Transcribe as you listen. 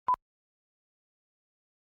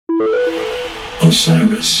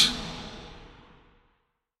Osiris.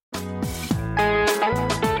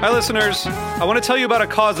 Hi, listeners. I want to tell you about a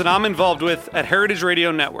cause that I'm involved with at Heritage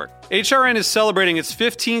Radio Network. HRN is celebrating its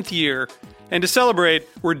 15th year, and to celebrate,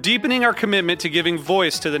 we're deepening our commitment to giving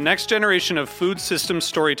voice to the next generation of food systems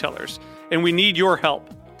storytellers, and we need your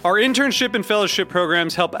help. Our internship and fellowship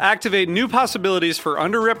programs help activate new possibilities for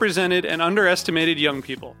underrepresented and underestimated young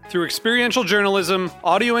people through experiential journalism,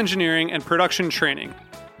 audio engineering, and production training.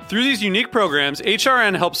 Through these unique programs,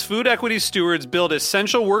 HRN helps food equity stewards build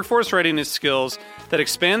essential workforce readiness skills that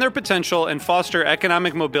expand their potential and foster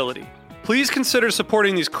economic mobility. Please consider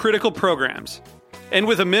supporting these critical programs. And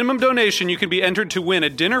with a minimum donation, you can be entered to win a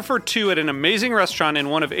dinner for two at an amazing restaurant in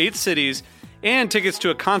one of 8 cities and tickets to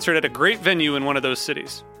a concert at a great venue in one of those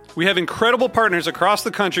cities. We have incredible partners across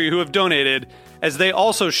the country who have donated, as they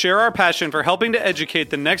also share our passion for helping to educate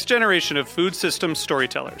the next generation of food systems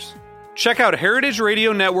storytellers. Check out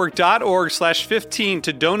heritageradionetwork.org/15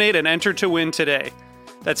 to donate and enter to win today.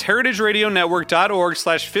 That's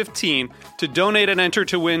heritageradionetwork.org/15 to donate and enter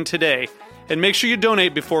to win today. And make sure you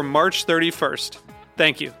donate before March 31st.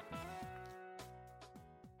 Thank you.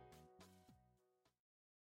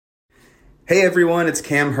 Hey everyone, it's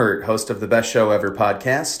Cam Hurt, host of the Best Show Ever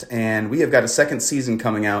podcast, and we have got a second season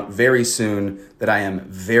coming out very soon that I am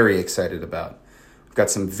very excited about. We've got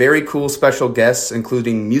some very cool special guests,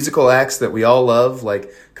 including musical acts that we all love, like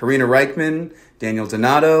Karina Reichman, Daniel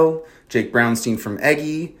Donato, Jake Brownstein from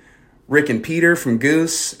Eggy, Rick and Peter from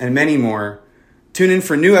Goose, and many more. Tune in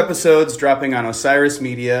for new episodes dropping on Osiris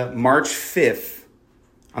Media March 5th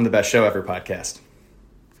on the Best Show Ever podcast.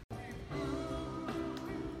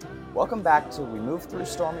 Welcome back to We Move Through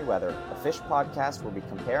Stormy Weather, a Fish podcast where we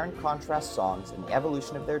compare and contrast songs and the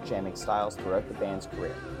evolution of their jamming styles throughout the band's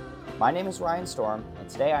career. My name is Ryan Storm, and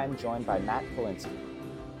today I am joined by Matt Kolinski.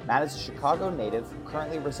 Matt is a Chicago native who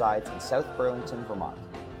currently resides in South Burlington, Vermont.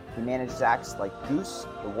 He manages acts like Goose,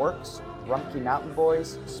 The Works, Rumpke Mountain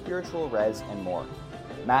Boys, Spiritual Rez, and more.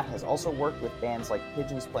 Matt has also worked with bands like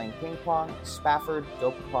Pigeons Playing Ping Pong, Spafford,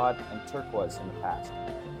 Dopapod, and Turquoise in the past.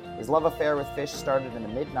 His love affair with Fish started in the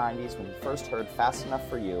mid-90s when he first heard Fast Enough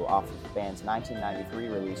for You off of the band's 1993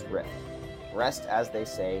 release Rift. The rest, as they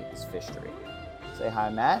say, is Fishtory. Say hi,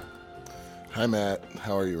 Matt. Hi, Matt.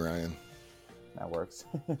 How are you, Ryan? That works.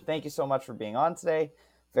 Thank you so much for being on today.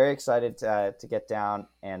 Very excited to get down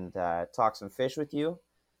and talk some Fish with you.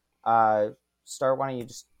 Why don't you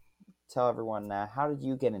just tell everyone, how did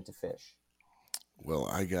you get into Fish? Well,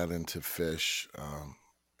 I got into Fish,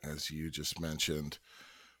 as you just mentioned,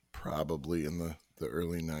 probably in the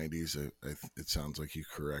early 90s. It sounds like you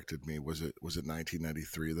corrected me. Was it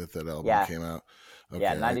 1993 that album came out? Okay.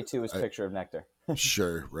 Yeah, 92 was Picture of Nectar.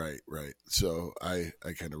 Sure, right. So I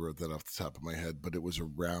kind of wrote that off the top of my head, but it was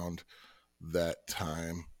around that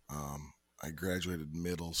time. I graduated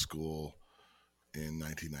middle school in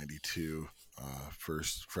 1992.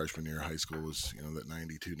 First freshman year of high school was, that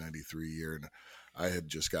 92, 93 year. And I had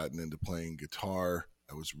just gotten into playing guitar.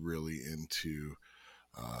 I was really into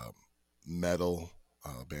metal,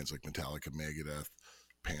 bands like Metallica, Megadeth,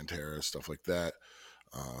 Pantera, stuff like that.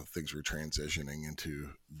 Things were transitioning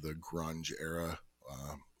into the grunge era,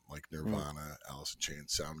 like Nirvana, Alice in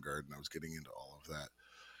Chains, Soundgarden. I was getting into all of that.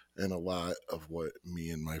 And a lot of what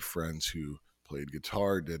me and my friends who played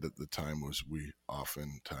guitar did at the time was we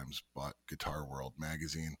oftentimes bought Guitar World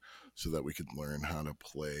magazine so that we could learn how to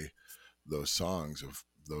play those songs of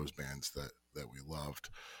those bands that we loved.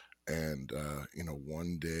 And,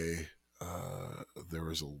 one day there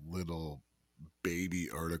was a little baby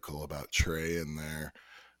article about Trey in there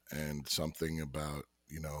and something about,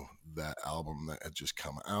 that album that had just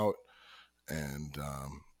come out. And,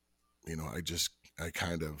 I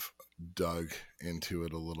kind of dug into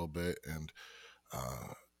it a little bit. And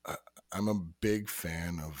I'm a big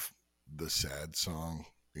fan of the sad song.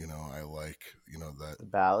 I like, that the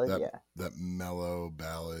ballad, that mellow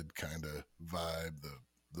ballad kind of vibe,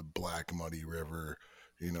 the Black Muddy River,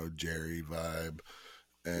 Jerry vibe.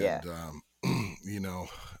 And,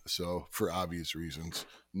 so for obvious reasons,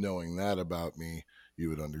 knowing that about me, you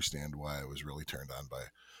would understand why I was really turned on by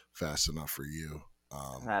Fast Enough for You.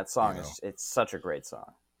 That song it's such a great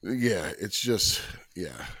song. Yeah, it's just,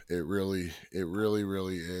 it really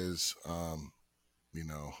is.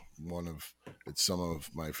 It's some of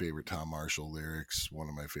my favorite Tom Marshall lyrics, one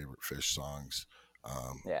of my favorite Fish songs,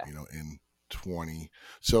 in 20.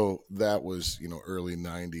 So that was, early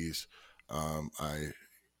 90s. I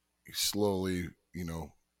slowly,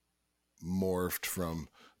 morphed from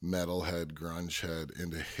metalhead, grunge head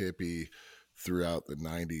into hippie throughout the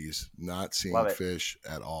 90s, not seeing Fish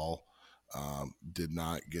at all. Did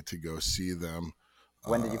not get to go see them.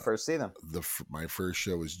 When did you first see them? My first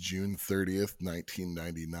show was June 30th,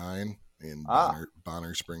 1999 in Ah.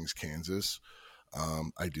 Bonner Springs, Kansas.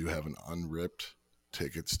 I do have an unripped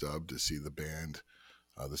ticket stub to see the band.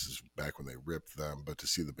 This is back when they ripped them, but to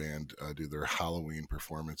see the band do their Halloween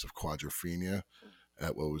performance of Quadrophenia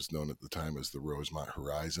at what was known at the time as the Rosemont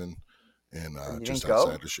Horizon, and just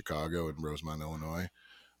outside of Chicago in Rosemont, Illinois.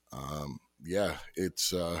 Yeah,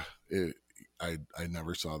 I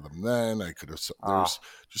never saw them then. I could have. There's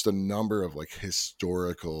just a number of like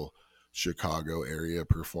historical Chicago area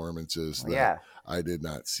performances that I did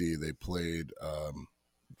not see. They played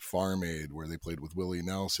Farm Aid, where they played with Willie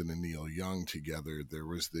Nelson and Neil Young together. There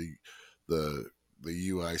was the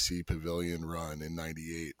UIC Pavilion run in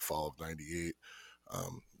 '98, fall of '98.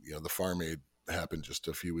 The Farm Aid happened just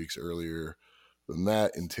a few weeks earlier than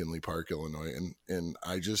that in Tinley Park, Illinois, and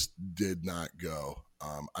I just did not go.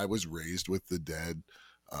 I was raised with the Dead,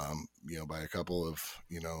 by a couple of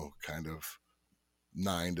kind of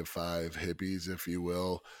 9 to 5 hippies, if you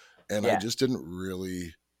will, and I just didn't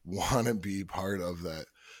really want to be part of that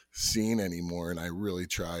scene anymore. And I really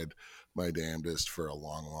tried my damnedest for a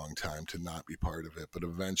long, long time to not be part of it, but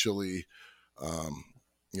eventually.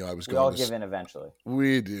 I was. We all give in eventually.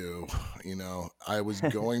 We do. I was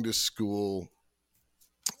going to school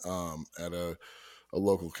at a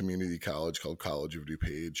local community college called College of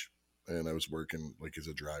DuPage, and I was working like as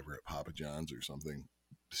a driver at Papa John's or something,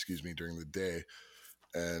 during the day.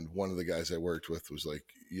 And one of the guys I worked with was like,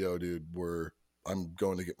 "Yo, dude, I'm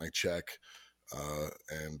going to get my check,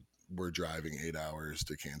 and we're driving 8 hours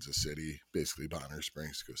to Kansas City, basically Bonner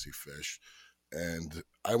Springs, to go see Fish." And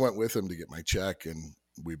I went with him to get my check, and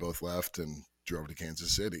we both left and drove to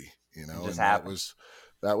Kansas City, and that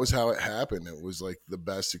was how it happened. It was like the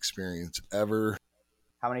best experience ever.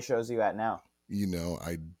 How many shows are you at now?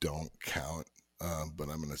 I don't count, but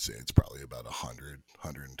I'm going to say it's probably about 100,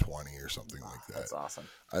 120 or something like that. That's awesome.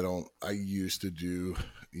 I used to do,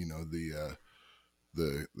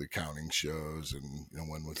 the counting shows and,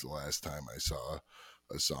 when was the last time I saw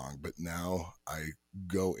a song, but now I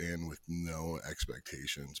go in with no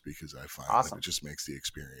expectations because I find that it just makes the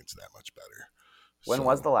experience that much better. When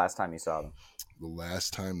was the last time you saw them? The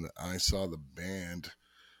last time that I saw the band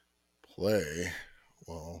play,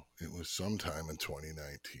 well, it was sometime in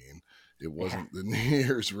 2019. It wasn't the New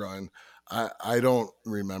Year's run. I don't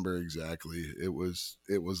remember exactly. It was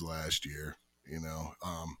last year,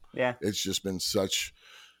 It's just been such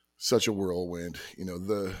a whirlwind.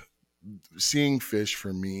 Seeing Fish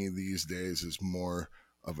for me these days is more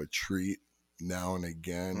of a treat now and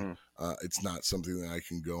again. It's not something that I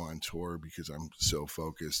can go on tour because I'm so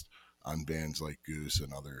focused on bands like Goose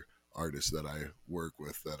and other artists that I work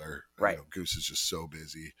with that are, Goose is just so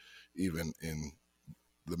busy, even in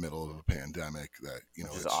the middle of a pandemic, that,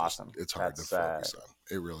 it's awesome. It's hard to focus on.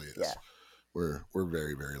 It really is. Yeah. We're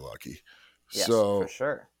very, very lucky. Yes, so for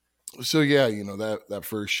sure. So yeah, that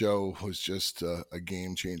first show was just a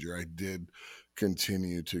game changer. I did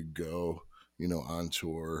continue to go, on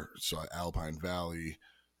tour. Saw Alpine Valley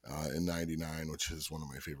in '99, which is one of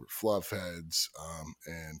my favorite fluff heads.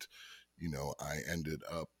 And I ended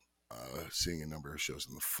up seeing a number of shows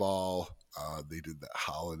in the fall. They did that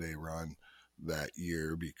holiday run that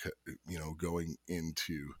year because going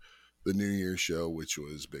into the New Year's show, which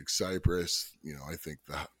was Big Cypress. I think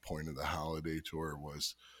the point of the holiday tour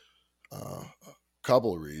was a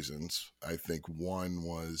couple of reasons. I think one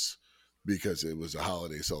was because it was a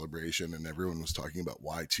holiday celebration and everyone was talking about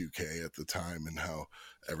Y2K at the time and how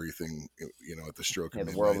everything, at the stroke of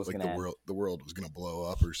midnight, the world was going to blow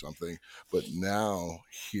up or something. But now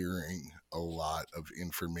hearing a lot of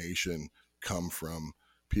information come from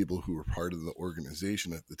people who were part of the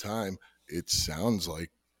organization at the time, it sounds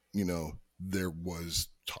like, there was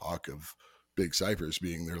talk of Big Cypress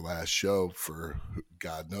being their last show for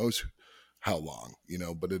God knows how long,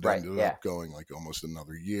 but it ended up going like almost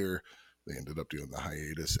another year. They ended up doing the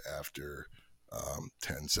hiatus after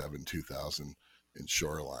 10/7/2000 in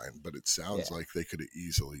Shoreline, but it sounds like they could have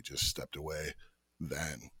easily just stepped away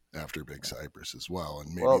then after Big Cypress as well.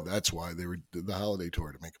 And maybe that's why they did the holiday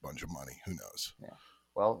tour, to make a bunch of money. Who knows? Yeah.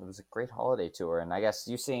 Well, it was a great holiday tour, and I guess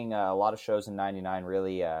you seeing a lot of shows in '99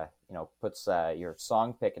 really, puts your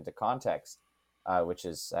song pick into context, which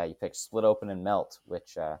is you picked "Split Open and Melt."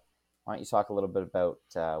 Which why don't you talk a little bit about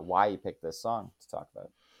why you picked this song to talk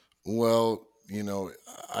about? Well,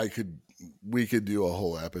 we could do a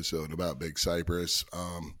whole episode about Big Cypress.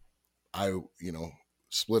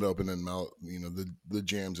 Split Open and Melt. The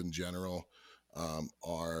jams in general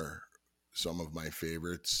are some of my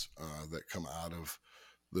favorites that come out of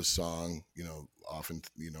the song. Often,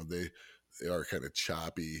 they are kind of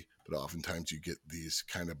choppy, but oftentimes you get these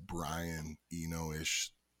kind of Brian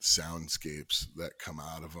Eno-ish soundscapes that come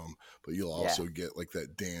out of them, but you'll also get like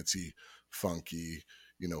that dancey, funky,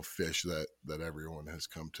 Fish that everyone has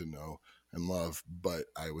come to know and love. But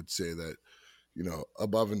I would say that,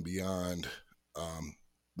 above and beyond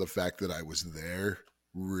the fact that I was there,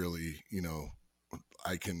 really,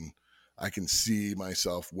 I can see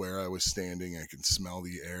myself where I was standing. I can smell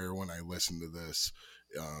the air when I listen to this.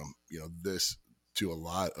 This, to a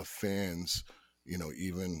lot of fans,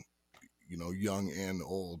 even young and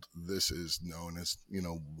old, this is known as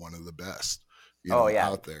one of the best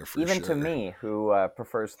out there for even sure. to me, who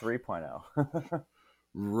prefers 3.0.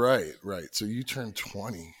 Right. So you turned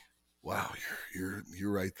 20. Wow,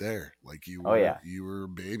 you're right there. Like you were, you were a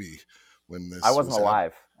baby when this. I wasn't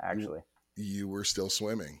alive, actually. You were still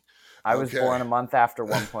swimming. I was born a month after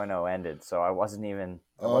 1.0 ended, so I wasn't even.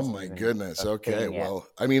 Oh my goodness. Okay, well,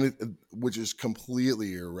 I mean, which is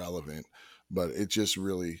completely irrelevant, but it just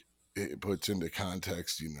really it puts into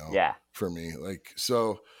context, for me. Like,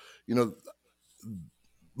 so,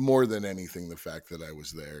 more than anything, the fact that I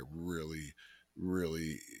was there really,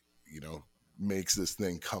 really, makes this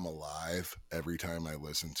thing come alive every time I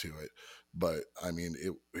listen to it. But I mean,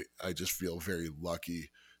 I just feel very lucky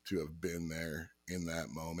to have been there in that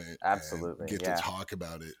moment. Absolutely. And get to talk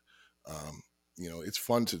about it. It's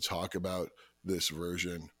fun to talk about this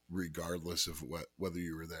version, regardless of whether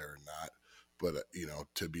you were there or not. But,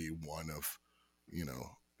 to be one of,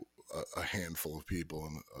 a handful of people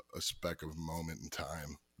in a speck of moment in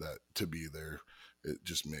time, that to be there, it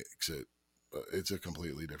just makes it, it's a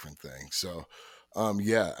completely different thing. So, I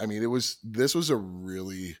mean, this was a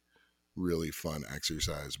really, really fun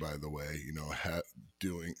exercise, by the way.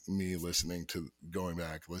 Going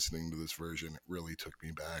back, listening to this version, it really took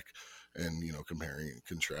me back, and comparing and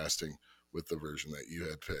contrasting with the version that you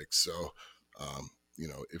had picked. So,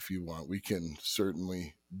 if you want, we can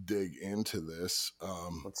certainly dig into this.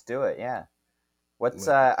 Let's do it. Yeah. What's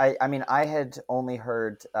I mean, I had only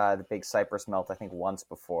heard the Big Cypress Melt, I think, once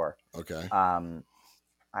before. Okay. I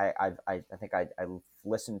think I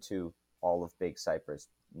listened to all of Big Cypress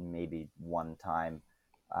maybe one time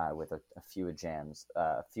with a few of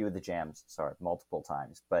the jams, multiple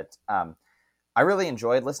times. But I really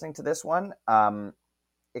enjoyed listening to this one.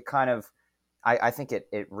 It kind of, I think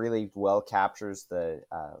it really well captures the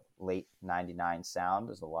late '99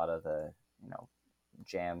 sound, as a lot of the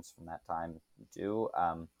jams from that time do.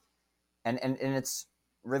 And it's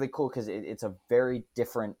really cool because it's a very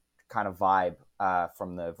different kind of vibe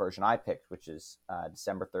from the version I picked, which is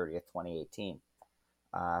December 30th, 2018,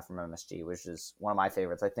 from MSG, which is one of my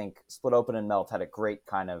favorites. I think Split Open and Melt had a great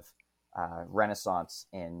kind of renaissance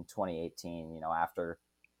in 2018, after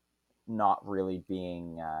not really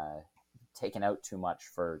being taken out too much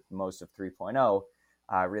for most of 3.0,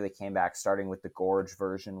 really came back, starting with the Gorge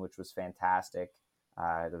version, which was fantastic.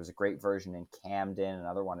 There was a great version in Camden,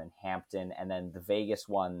 another one in Hampton, and then the Vegas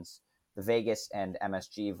and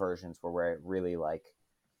MSG versions were where it really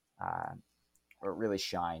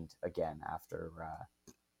shined again after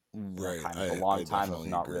right. kind of a long time of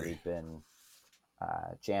not really been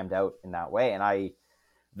jammed out in that way. And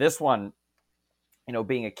this one,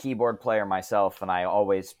 being a keyboard player myself, and I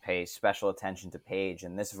always pay special attention to Page,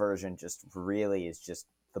 and this version just really is just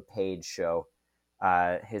the Page show.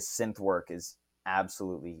 His synth work is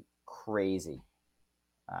absolutely crazy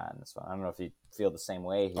in this one. I don't know if you feel the same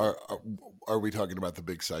way. Are we talking about the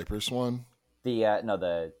Big Cypress one?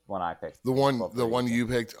 The one I picked. The one you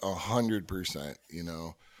picked, 100%.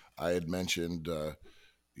 I had mentioned,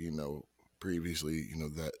 previously,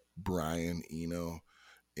 that Brian Eno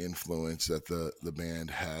influence that the band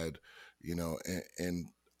had, and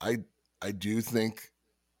I do think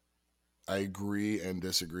I agree and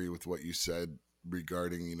disagree with what you said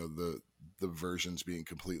regarding, the versions being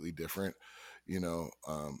completely different,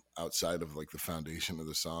 outside of like the foundation of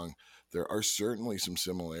the song. There are certainly some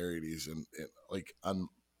similarities, and like I'm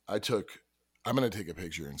going to take a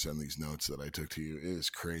picture and send these notes that I took to you. It is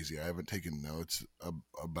crazy. I haven't taken notes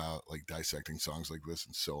about like dissecting songs like this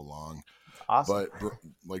in so long. Awesome. But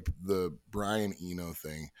like the Brian Eno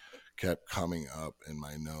thing kept coming up in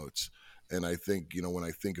my notes. And I think, when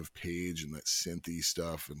I think of Page and that synthy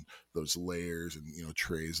stuff and those layers and,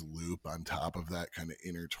 Trey's loop on top of that, kind of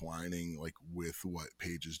intertwining like with what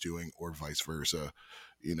Page is doing, or vice versa,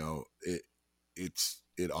 it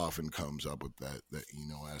often comes up with that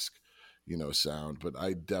Eno-esque, sound. But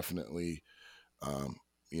I definitely,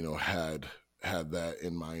 had that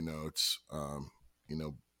in my notes.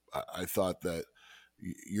 I thought that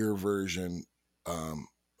your version,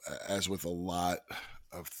 as with a lot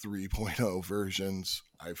of 3.0 versions,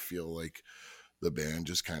 I feel like the band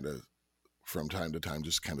just kind of from time to time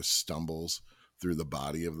just kind of stumbles through the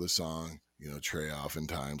body of the song. Trey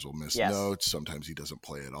oftentimes will miss notes. Sometimes he doesn't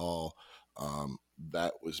play at all.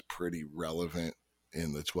 That was pretty relevant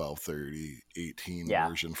in the 12:30:18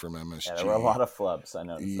 version from MSG. Yeah, there were a lot of flubs. I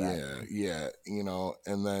noticed that. Yeah.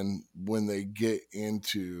 And then when they get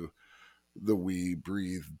into the We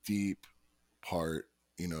Breathe Deep part,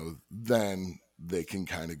 then they can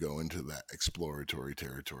kind of go into that exploratory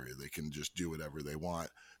territory. They can just do whatever they want.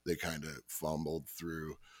 They kind of stumbled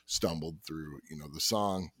through, the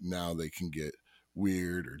song. Now they can get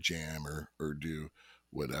weird or jam or do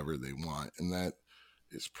whatever they want. And that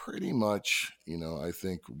is pretty much, I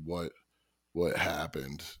think what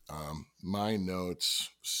happened. My notes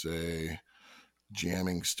say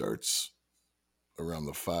jamming starts around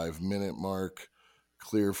the 5-minute mark,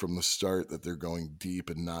 clear from the start that they're going deep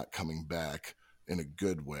and not coming back in a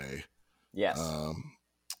good way. Yes.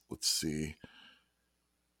 Let's see.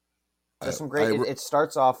 There's some great. It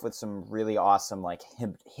starts off with some really awesome, like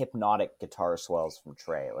hypnotic guitar swells from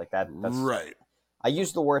Trey. Like that's right. I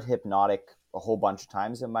used the word hypnotic a whole bunch of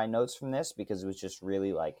times in my notes from this because it was just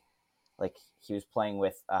really like he was playing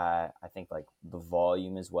with I think like the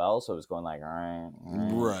volume as well, so it was going like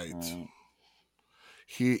right.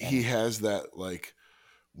 He has that like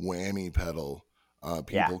whammy pedal.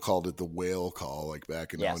 People called it the whale call, like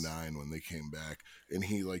back in 2009 when they came back, and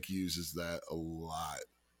he like uses that a lot,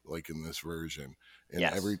 like in this version. And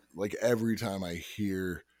every time I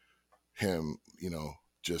hear him,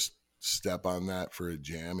 just step on that for a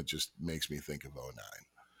jam, it just makes me think of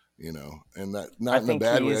 2009, and that not in a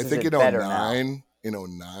bad way. I think in 2009,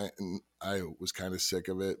 I was kind of sick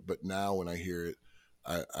of it, but now when I hear it,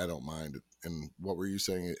 I don't mind it. And what were you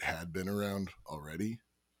saying? It had been around already?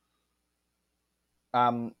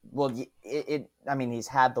 Well, I mean, he's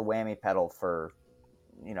had the whammy pedal for,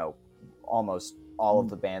 almost all of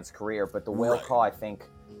the band's career, but the whale call, I think,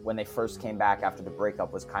 when they first came back after the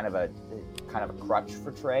breakup, was kind of a crutch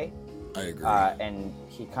for Trey. I agree. And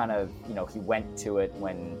he kind of, he went to it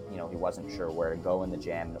when, he wasn't sure where to go in the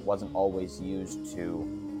jam, and it wasn't always used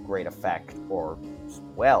to great effect or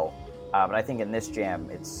well. But I think in this jam,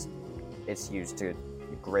 it's used to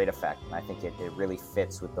great effect, and I think it really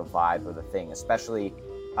fits with the vibe of the thing, especially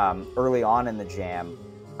early on in the jam.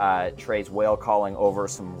 Trey's whale calling over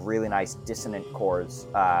some really nice dissonant chords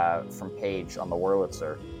from Page on the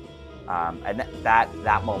Wurlitzer, and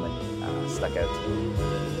that moment stuck out to me.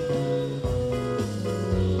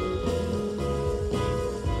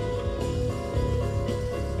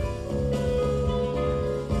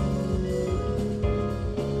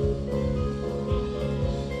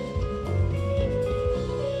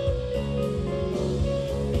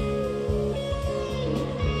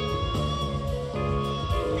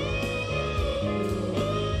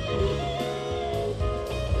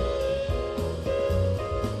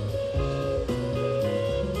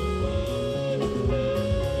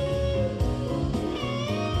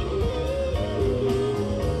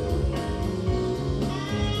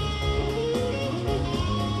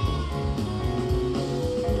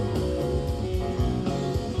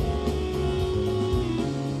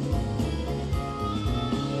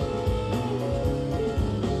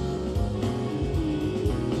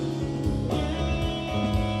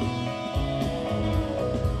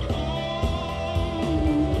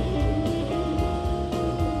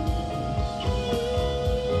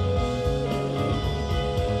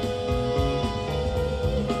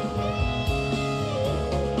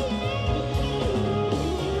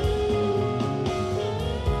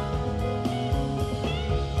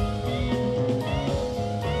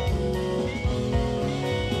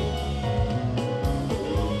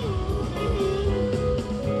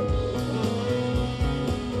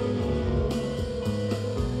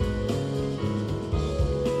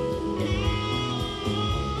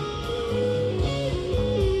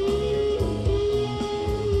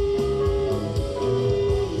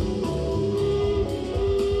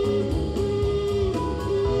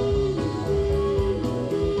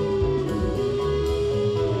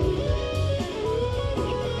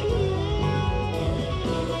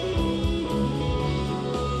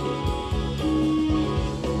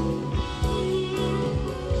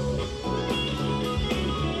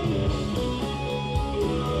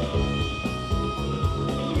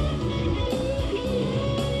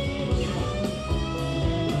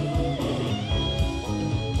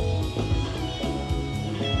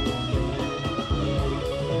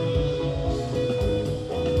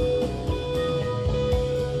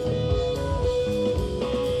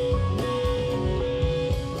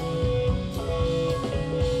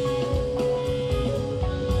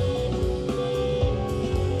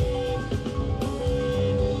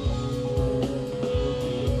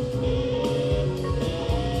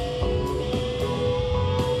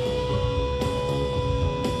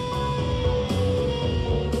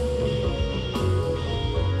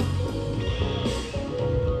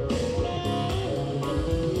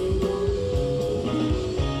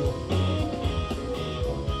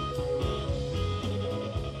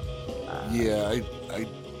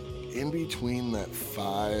 between that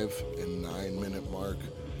 5 and 9 minute mark,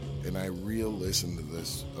 and I re-listened to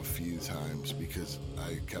this a few times because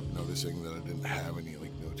I kept noticing that I didn't have any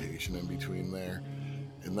like notation in between there,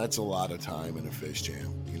 and that's a lot of time in a Fish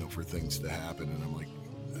jam, you know, for things to happen. And I'm like,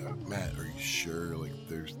 Matt, are you sure? Like,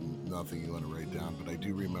 there's nothing you want to write down? But I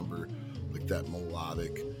do remember like that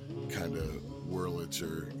melodic kind of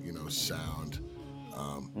Wurlitzer, you know, sound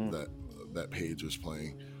that Page was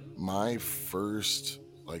playing. My first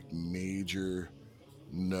like major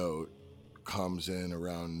note comes in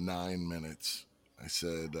around 9 minutes. I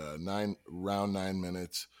said around 9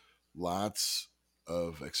 minutes, lots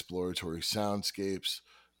of exploratory soundscapes.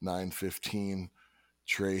 9:15,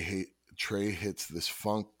 Trey hits this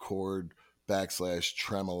funk chord /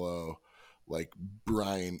 tremolo, like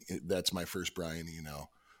Brian. That's my first Brian Eno,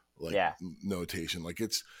 like notation. Like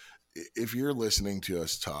it's, if you're listening to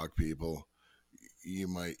us talk, people, you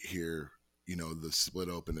might hear, you know, the split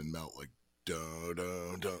open and melt like dun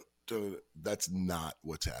dun dun. That's not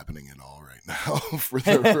what's happening at all right now for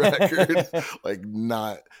the record. Like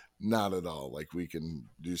not at all. Like we can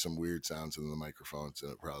do some weird sounds in the microphones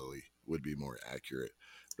and it probably would be more accurate.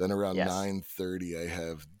 Then around 9:30, I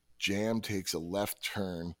have Jam takes a left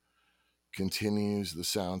turn, continues the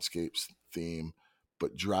soundscapes theme,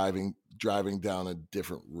 but driving down a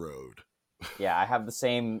different road. Yeah, I have the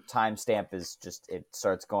same timestamp as just it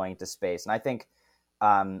starts going to space. And I think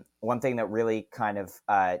one thing that really kind of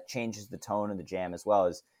changes the tone of the jam as well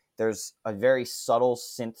is there's a very subtle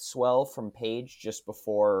synth swell from Page just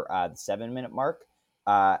before the 7 minute mark.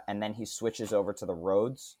 And then he switches over to the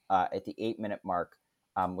Rhodes at the 8 minute mark,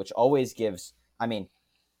 which always gives, I mean,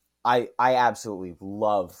 I absolutely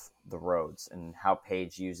love the Rhodes and how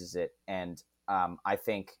Page uses it. And I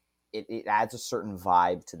think it adds a certain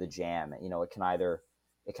vibe to the jam. You know, it can either,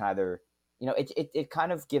 you know, it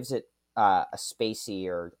kind of gives it a spacey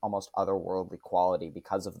or almost otherworldly quality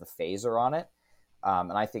because of the phaser on it.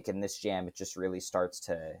 And I think in this jam, it just really starts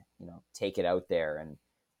to, you know, take it out there. And,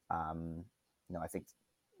 you know, I think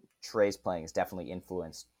Trey's playing is definitely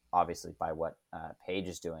influenced, obviously, by what Page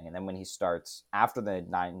is doing. And then when he starts after the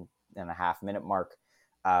 9.5 minute mark,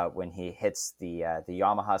 when he hits the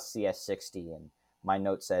Yamaha CS60, and my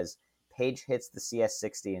note says, Page hits the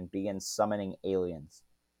CS60 and begins summoning aliens,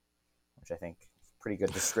 which I think is a pretty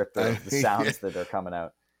good descriptor of the sounds that are coming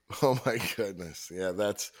out. Oh my goodness. Yeah,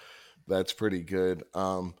 that's pretty good.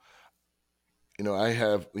 You know, I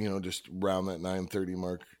have, you know, just around that 9:30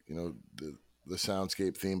 mark, you know, the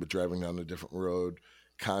soundscape theme, but driving down a different road,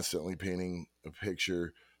 constantly painting a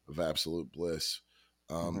picture of absolute bliss.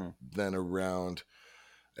 Then around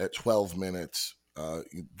at 12 minutes,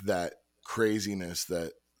 that craziness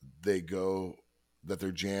that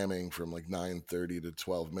they're jamming from like 9:30 to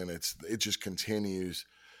 12 minutes, it just continues.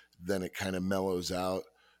 Then it kind of mellows out.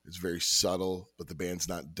 It's very subtle, but the band's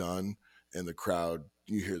not done. And the crowd,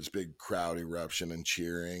 you hear this big crowd eruption and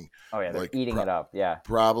cheering. Oh yeah, they're like, eating it up. Yeah,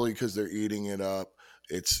 probably because they're eating it up.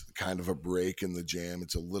 It's kind of a break in the jam.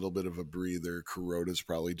 It's a little bit of a breather. Kuroda's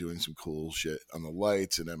probably doing some cool shit on the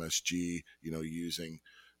lights, and MSG, you know, using.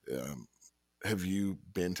 Have you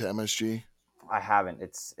been to MSG? I haven't.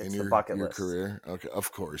 It's in the bucket list. Your career? Okay,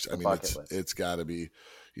 of course. I mean, it's got to be,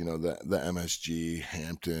 you know, the MSG,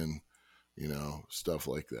 Hampton, you know, stuff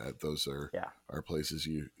like that. Those are places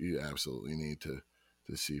you absolutely need to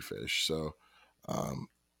see Fish. So,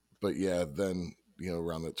 but yeah, then, you know,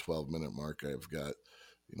 around that 12 minute mark, I've got,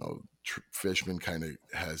 you know, Fishman kind of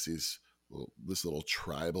has this little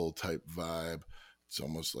tribal type vibe. It's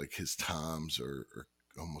almost like his toms or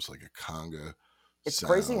almost like a conga. It's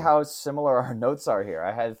crazy how similar our notes are here.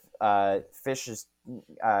 I have Fish is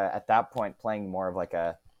at that point playing more of like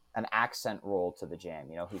an accent role to the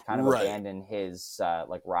jam. You know, he kind of abandoned his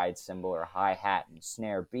like ride cymbal or hi-hat and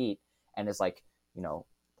snare beat and is like, you know,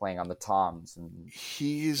 playing on the toms and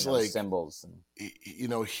he's like cymbals. And you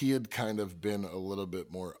know, he had kind of been a little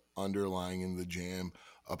bit more underlying in the jam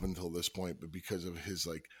up until this point, but because of his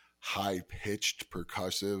like high-pitched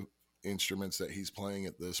percussive instruments that he's playing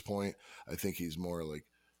at this point, I think he's more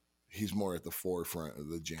at the forefront of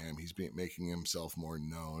the jam. He's making himself more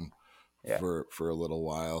known for a little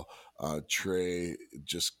while. Trey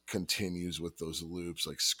just continues with those loops,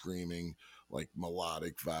 like screaming, like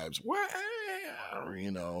melodic vibes, you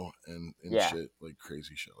know, and shit, like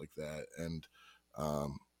crazy shit like that. And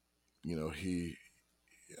you know,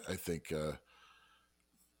 I think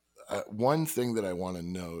one thing that I want to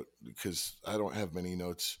note, because I don't have many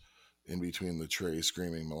notes in between the Trey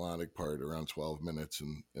screaming melodic part around 12 minutes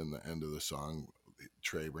and the end of the song.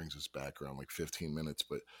 Trey brings us back around like 15 minutes,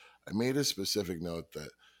 but I made a specific note that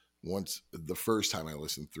once the first time I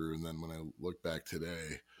listened through, and then when I look back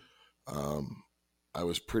today, I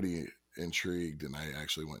was pretty intrigued, and I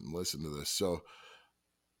actually went and listened to this. So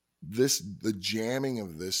the jamming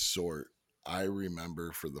of this sort, I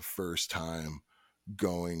remember for the first time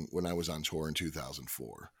going when I was on tour in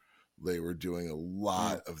 2004. They were doing a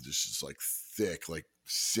lot of just like thick, like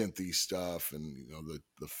synthy stuff, and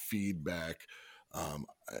the feedback.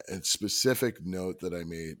 A specific note that I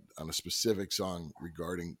made on a specific song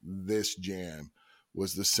regarding this jam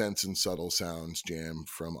was the Sense and Subtle Sounds jam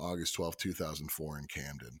from August 12th, 2004 in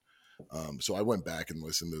Camden. So I went back and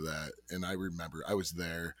listened to that, and I remember I was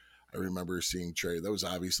there. I remember seeing Trey. That was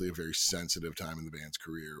obviously a very sensitive time in the band's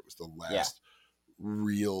career. It was the last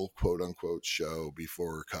real quote unquote show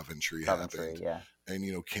before Coventry happened. Yeah.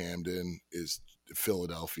 And Camden is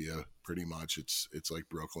Philadelphia pretty much. It's like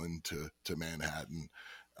Brooklyn to Manhattan,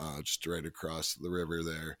 just right across the river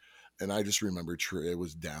there. And I just remember Trey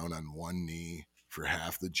was down on one knee for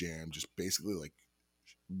half the jam, just basically like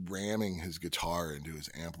ramming his guitar into his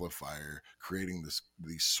amplifier, creating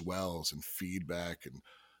these swells and feedback, and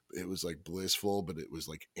it was like blissful, but it was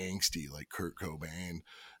like angsty, like Kurt Cobain,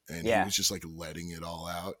 and he was just like letting it all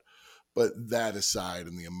out. But that aside,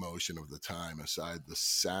 and the emotion of the time aside, the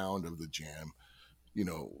sound of the jam,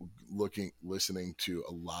 listening to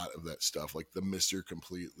a lot of that stuff, like the Mr.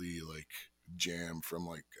 Completely like jam from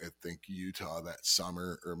like I think Utah that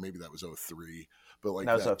summer, or maybe that was 03, but like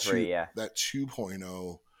that was 03, that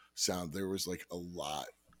 2.0 sound, there was like a lot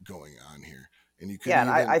going on here, and you could and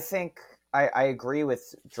I think I agree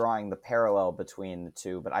with drawing the parallel between the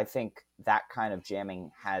two, but I think that kind of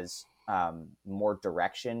jamming has more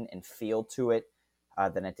direction and feel to it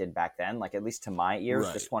than it did back then. Like, at least to my ears,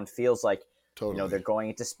 right. This one feels like they're going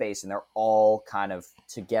into space and they're all kind of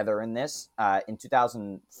together in this. In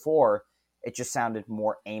 2004, it just sounded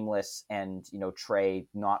more aimless, and Trey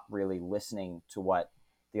not really listening to what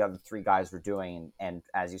the other three guys were doing, and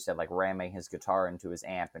as you said, like ramming his guitar into his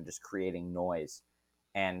amp and just creating noise.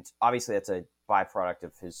 And obviously that's a byproduct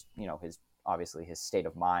of his obviously his state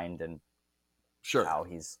of mind and how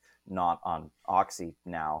he's not on Oxy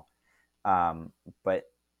now. But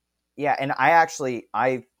yeah, and I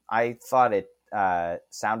thought it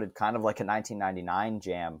sounded kind of like a 1999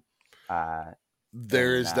 jam.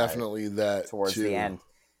 There is definitely that towards too. the end.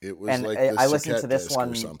 It was and like I listened to this one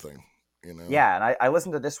or something. Yeah, and I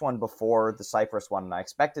listened to this one before the Cypress one, and I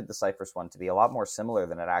expected the Cypress one to be a lot more similar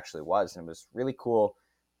than it actually was. And it was really cool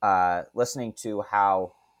listening to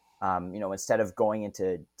how, instead of going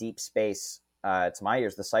into deep space, to my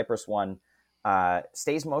ears, the Cypress one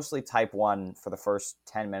stays mostly type 1 for the first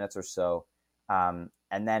 10 minutes or so, and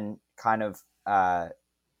then kind of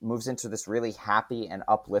moves into this really happy and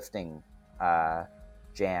uplifting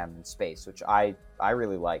jam in space, which I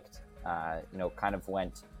really liked. Kind of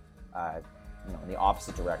went in the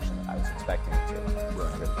opposite direction that I was expecting it to. Right. It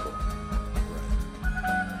was really cool.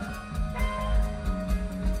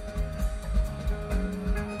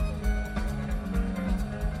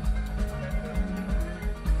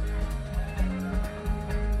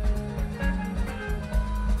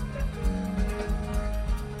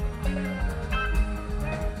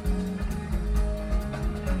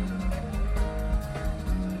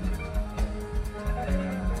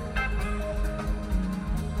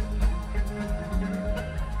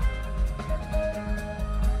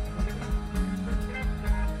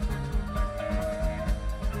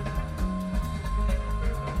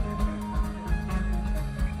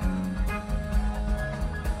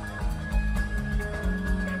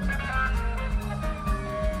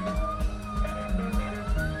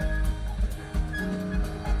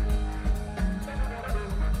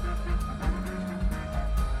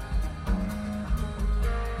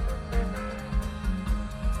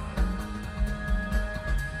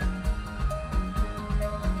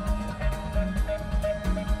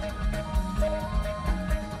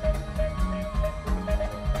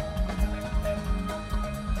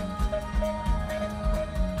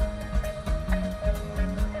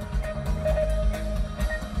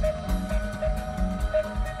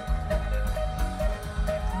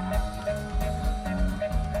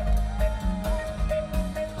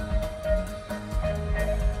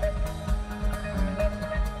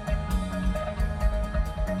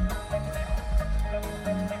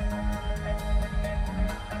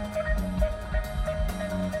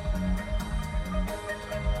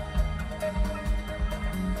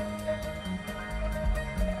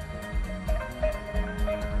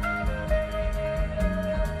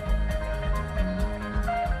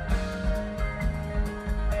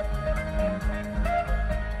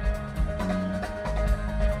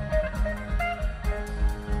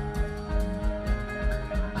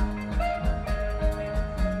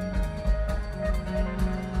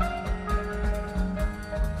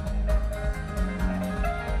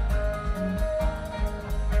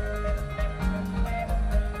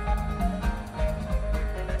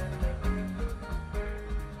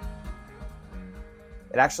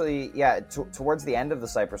 It actually, yeah, towards the end of the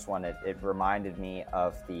Cypress one, it reminded me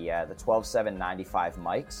of the 12/7/95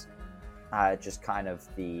 mics. Just kind of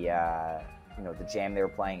the the jam they were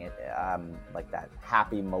playing, it like that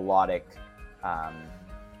happy melodic.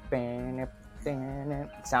 It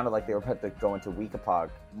sounded like they were about to go into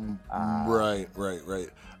Weekapog. Right.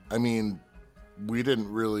 I mean, we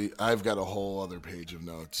didn't really. I've got a whole other page of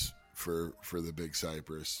notes for the Big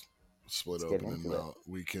Cypress split open and melt.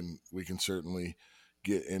 We can certainly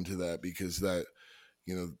get into that, because that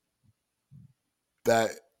that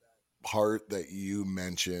part that you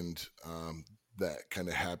mentioned, that kind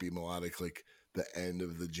of happy melodic, like the end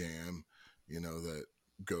of the jam, that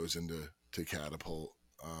goes into Catapult.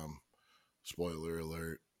 Spoiler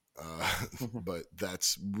alert. But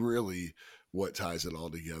that's really what ties it all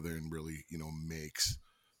together and really, makes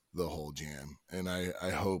the whole jam. And I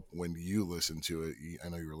hope when you listen to it, I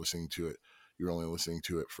know you're only listening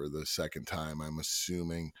to it for the second time. I'm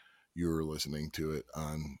assuming you were listening to it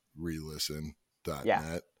on relisten.net.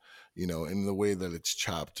 Yeah. In the way that it's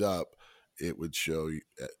chopped up, it would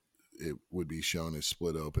be shown as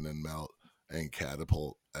Split Open and Melt and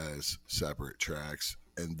Catapult as separate tracks,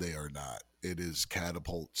 and they are not. It is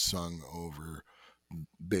Catapult sung over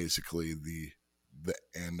basically the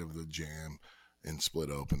end of the jam in Split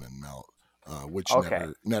Open and Melt, which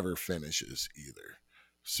never finishes either.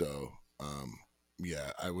 So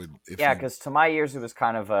I would. Because to my ears, it was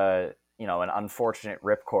kind of an unfortunate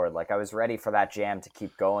ripcord. Like, I was ready for that jam to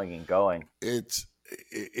keep going and going.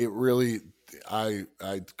 It really, I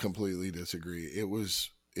completely disagree. It was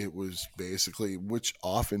basically, which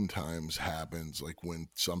oftentimes happens, like when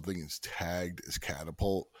something is tagged as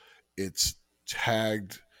Catapult, it's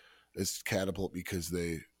tagged as Catapult because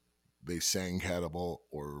they sang Catapult,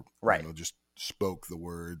 or just spoke the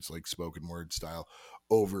words, like spoken word style,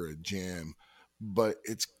 over a jam. But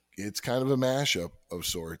it's kind of a mashup of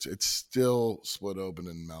sorts. It's still Split Open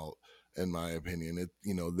and Melt, in my opinion.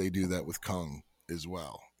 They do that with Kung as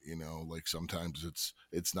well. Like sometimes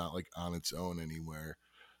it's not like on its own anywhere.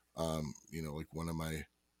 Like one of my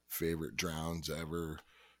favorite drowns ever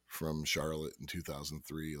from Charlotte in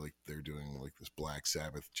 2003, like they're doing like this Black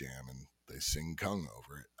Sabbath jam and they sing Kung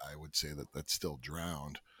over it. I would say that that's still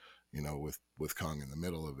drowned, with Kung in the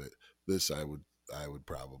middle of it. This I would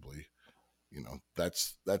probably,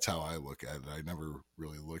 that's how I look at it. I never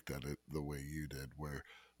really looked at it the way you did, where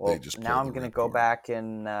they just now I'm going to go back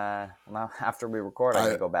and now after we record, I'm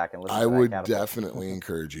going to go back and listen to that. I would definitely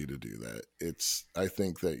encourage you to do that. I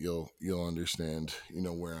think that you'll understand,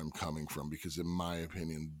 where I'm coming from, because in my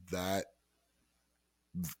opinion, that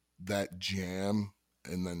jam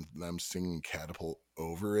and then them singing Catapult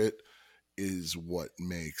over it is what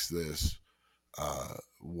makes this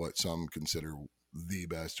what some consider the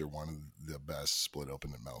best or one of the best Split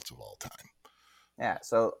Open and Melts of all time. Yeah,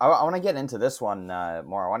 so I want to get into this one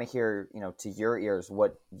more. I want to hear, to your ears,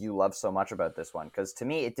 what you love so much about this one. Because to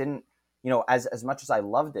me, it didn't, as much as I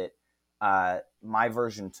loved it, my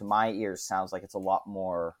version to my ears sounds like it's a lot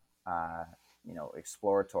more,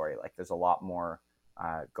 exploratory. Like there's a lot more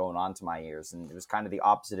going on to my ears. And it was kind of the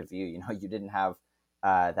opposite of you. You didn't have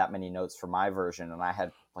that many notes for my version, and I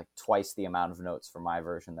had like twice the amount of notes for my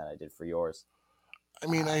version that I did for yours. I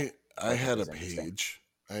mean, I had a page.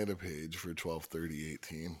 I had a page for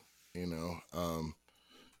 12/30/18,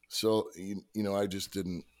 so I just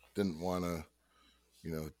didn't want to,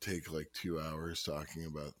 take like 2 hours talking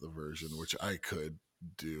about the version, which I could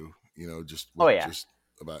do, just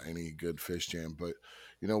about any good Fish jam. But,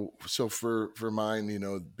 so for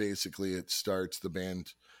mine, basically it starts the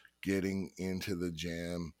band getting into the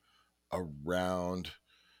jam around,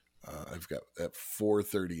 I've got at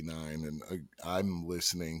 4:39, and I'm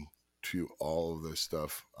listening to all of this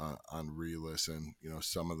stuff on re-listen.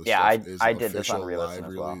 Some of the stuff is official live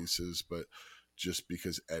releases, but just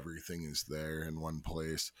because everything is there in one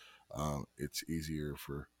place, it's easier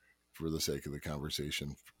for the sake of the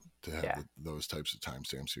conversation to have those types of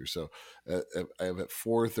timestamps here. So I have at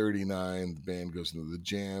 4:39, the band goes into the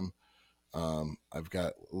jam. I've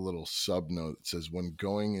got a little sub note that says, when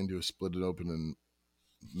going into a Split It Open and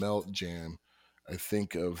Melt jam, I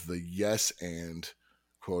think of the yes and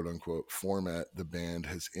quote unquote format the band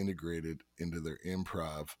has integrated into their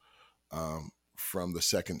improv, from the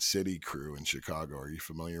Second City crew in Chicago. Are you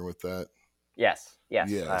familiar with that? Yes.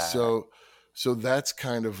 Yeah. So that's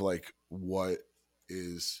kind of like what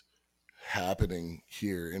is happening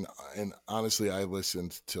here. And honestly, I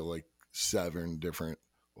listened to like 7 different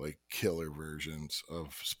like killer versions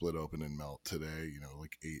of Split Open and Melt today,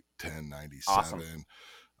 like 8/10/97, awesome.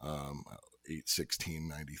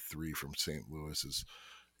 8/16/93 from St. Louis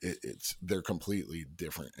they're completely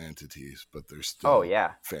different entities, but they're Oh still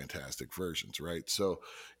yeah, fantastic versions, right? So,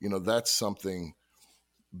 that's something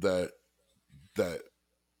that that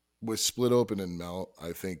with Split Open and Melt,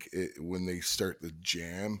 I think when they start the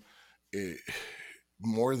jam, it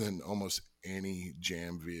more than almost any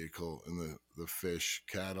jam vehicle in the Fish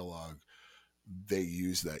catalog, they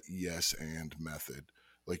use that yes and method.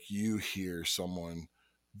 Like you hear someone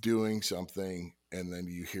doing something and then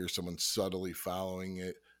you hear someone subtly following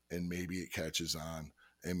it, and maybe it catches on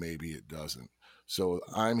and maybe it doesn't. So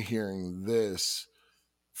I'm hearing this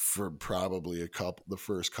for probably the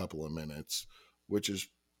first couple of minutes, which is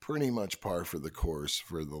pretty much par for the course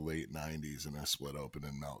for the late 90s in a Split Open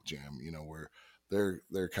and Melt jam, where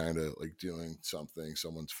they're kind of like doing something,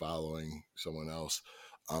 someone's following someone else.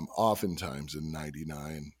 Oftentimes in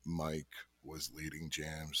 99, Mike was leading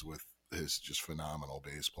jams with his just phenomenal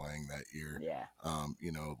bass playing that year. yeah.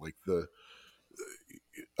 Like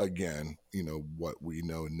again, what we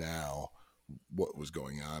know now, what was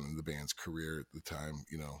going on in the band's career at the time,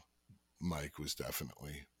 Mike was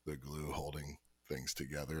definitely the glue holding things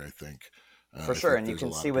together, I think. For I sure, think and you there's a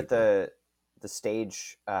can lot see of with people. the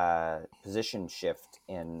stage position shift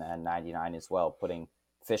in '99 as well, putting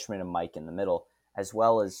Fishman and Mike in the middle, as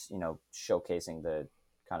well as showcasing the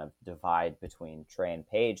kind of divide between Trey and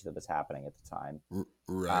Page that was happening at the time.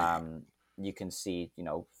 Right. You can see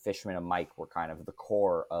Fishman and Mike were kind of the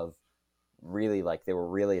core of really, like, they were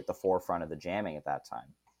really at the forefront of the jamming at that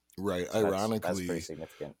time. Right. So that's pretty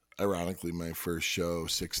significant. Ironically, my first show,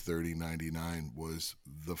 6/30/99, was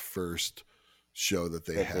the first show that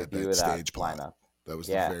they The had debut that of that stage plot. lineup. That was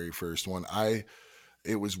the Yeah. very first one.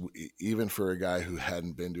 It was, even for a guy who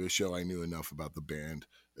hadn't been to a show, I knew enough about the band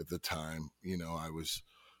at the time. I was,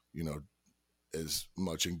 as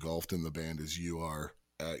much engulfed in the band as you are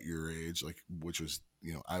at your age, like, which was,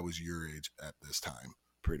 I was your age at this time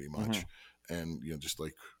pretty much. And,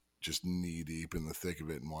 just knee deep in the thick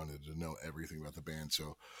of it and wanted to know everything about the band.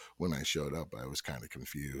 So when I showed up, I was kind of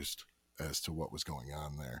confused as to what was going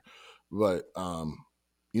on there. But,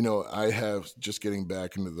 I have, just getting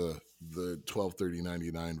back into the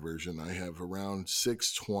 12/30/99 version, I have around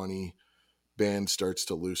 6:20, band starts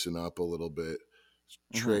to loosen up a little bit.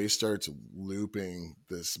 Trey starts looping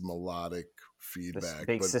this melodic This feedback,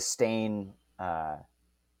 big but sustain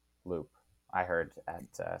loop I heard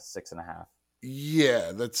at 6.5.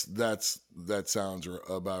 yeah, that sounds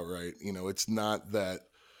about right. It's not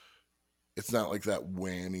like that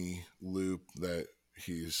whammy loop that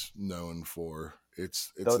he's known for.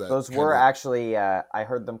 It's that Those kind were of, actually I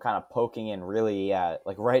heard them kind of poking in really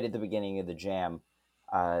like right at the beginning of the jam.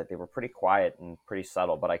 They were pretty quiet and pretty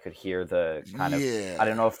subtle, but I could hear the kind of, I don't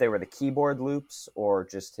yeah. know if they were the keyboard loops or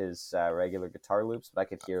just his regular guitar loops, but I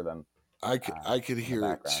could hear them I could in the hear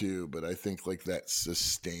it background. too, but I think like that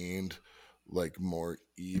sustained, like more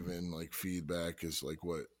even like feedback is like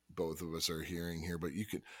what both of us are hearing here. But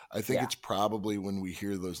I think Yeah, it's probably when we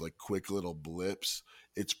hear those like quick little blips,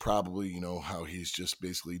 it's probably, how he's just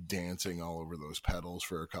basically dancing all over those pedals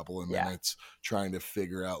for a couple of yeah, minutes, trying to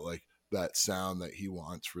figure out like that sound that he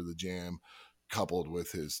wants for the jam, coupled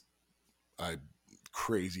with his, I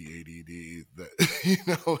crazy ADD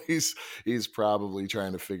that he's probably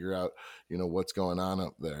trying to figure out what's going on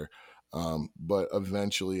up there. But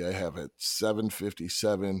eventually, I have at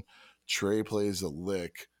 7:57, Trey plays a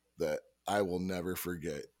lick that I will never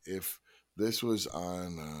forget. If this was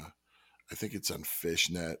on, I think it's on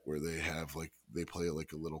Fishnet, where they play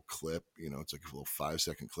like a little clip. It's like a little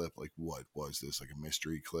 5-second clip. Like, what was this? Like a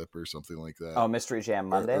mystery clip or something like that? oh, Mystery Jam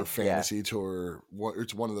Or Monday. Yeah, Fantasy Tour.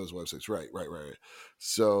 It's one of those websites. Right.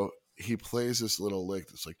 So he plays this little lick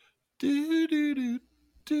that's like do do do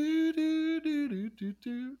do do do do do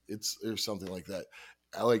do. It's or something like that.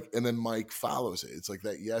 And then Mike follows it. It's like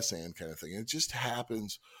that yes and kind of thing. And it just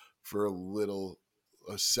happens for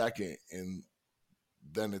a second, and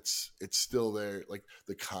then it's still there. Like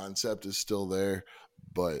the concept is still there,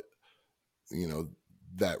 but you know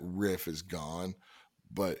that riff is gone.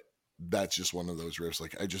 But that's just one of those riffs.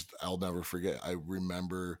 Like I'll never forget. I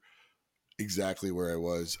remember exactly where I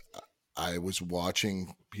was. I was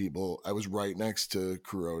watching people. I was right next to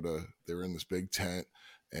Kuroda. They were in this big tent,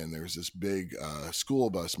 and there was this big school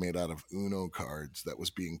bus made out of Uno cards that was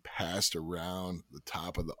being passed around the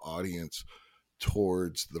top of the audience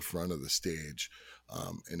towards the front of the stage.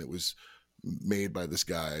 And it was made by this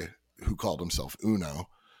guy who called himself Uno.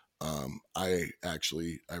 I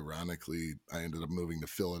actually, ironically, I ended up moving to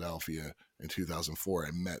Philadelphia in 2004.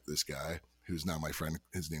 I met this guy who's now my friend.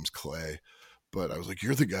 His name's Clay. But I was like,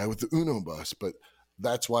 you're the guy with the Uno bus. But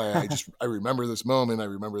that's why I remember this moment. I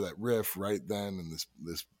remember that riff right then, and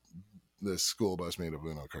this this school bus made of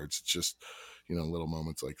Uno cards. It's just, little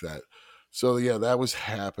moments like that. So yeah, that was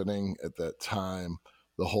happening at that time.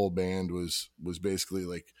 The whole band was basically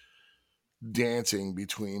like dancing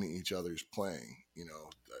between each other's playing.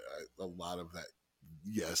 A lot of that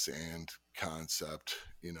yes and concept,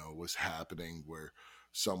 was happening where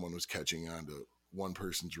someone was catching on to one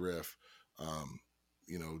person's riff.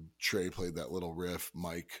 Trey played that little riff,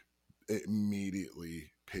 Mike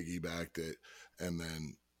immediately piggybacked it, and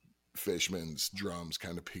then Fishman's drums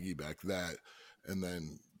kind of piggyback that, and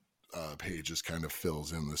then Paige just kind of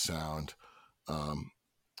fills in the sound.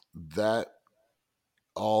 That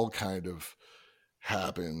all kind of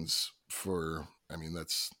happens for,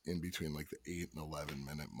 that's in between like the 8 and 11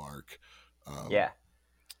 minute mark. Yeah.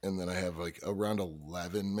 And then I have like around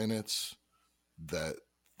 11 minutes that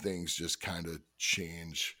things just kind of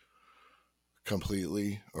change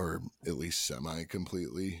completely, or at least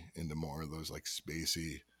semi-completely, into more of those like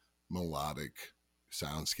spacey, melodic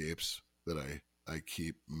soundscapes that I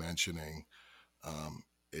keep mentioning.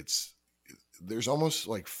 There's almost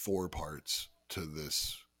like 4 parts to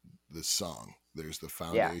this song. There's the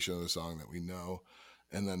foundation of the song that we know,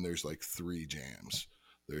 and then there's like 3 jams.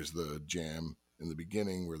 There's the jam in the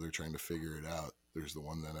beginning where they're trying to figure it out. There's the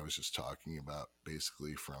one that I was just talking about,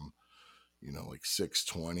 basically from like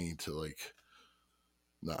 6:20 to like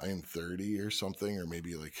 9:30 or something, or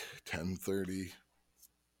maybe like 10:30.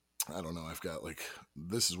 I don't know. I've got like,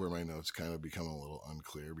 this is where my notes kind of become a little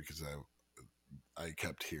unclear because I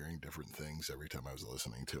kept hearing different things every time I was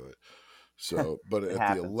listening to it. So, but at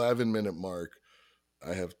happens. the 11-minute mark,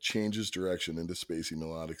 I have changes direction into spacey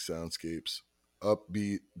melodic soundscapes,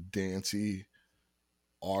 upbeat, dancey,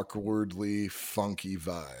 awkwardly funky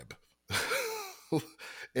vibe. And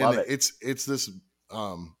Love it. it's this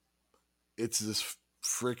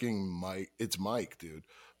freaking Mike. It's Mike, dude.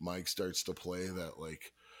 Mike starts to play that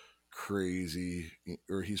like crazy,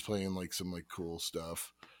 or he's playing like some like cool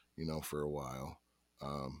stuff, for a while.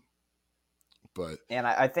 But And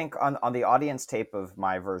I think on the audience tape of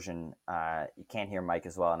my version, you can't hear Mike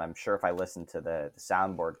as well. And I'm sure if I listened to the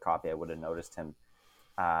soundboard copy, I would have noticed him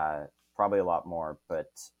probably a lot more.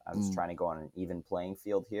 But I was trying to go on an even playing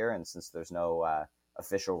field here. And since there's no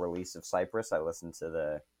official release of Cypress, I listened to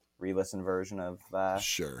the re-listen version of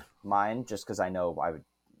sure, mine, just because I know I would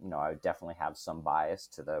definitely have some bias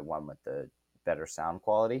to the one with the better sound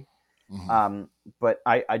quality. Mm-hmm. But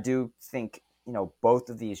I do think, both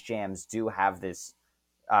of these jams do have these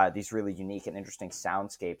really unique and interesting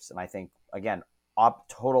soundscapes. And I think, again,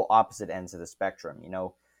 total opposite ends of the spectrum.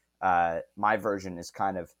 My version is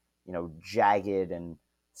kind of, jagged and,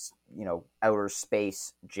 outer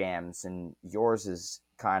space jams. And yours is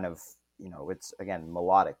kind of, it's, again,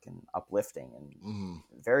 melodic and uplifting and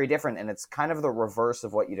very different. And it's kind of the reverse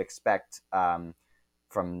of what you'd expect from,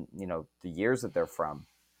 the years that they're from.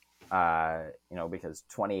 Because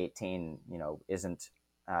 2018, isn't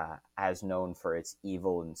as known for its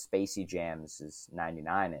evil and spacey jams as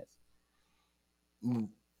 99 is.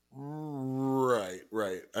 Right.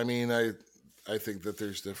 I think that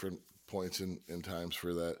there's different points in times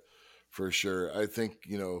for that, for sure. I think,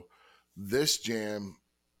 this jam,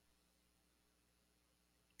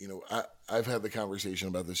 I've had the conversation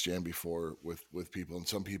about this jam before with people, and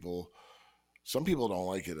some people don't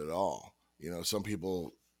like it at all. Some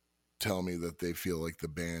people tell me that they feel like the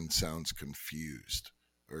band sounds confused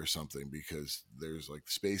or something because there's like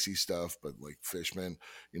spacey stuff, but like Fishman,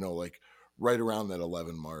 like right around that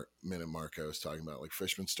 11-minute mark I was talking about, like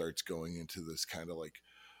Fishman starts going into this kind of like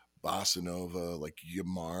bossa nova, like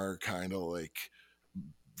Yamar kind of like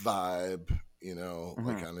vibe,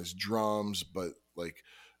 like on his drums, but like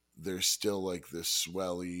there's still like this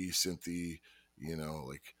swelly synthy,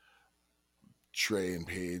 like Trey and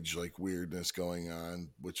Paige like weirdness going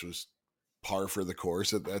on, which was par for the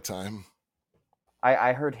course at that time.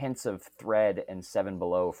 I heard hints of Thread and Seven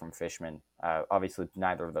Below from Fishman. Obviously,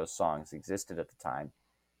 neither of those songs existed at the time,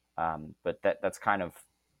 but that's kind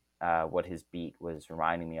of what his beat was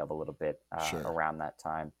reminding me of a little bit around that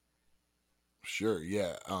time. Sure,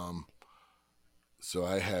 yeah. So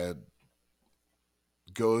I had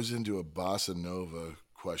goes into a bossa nova ?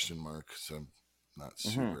 So I'm not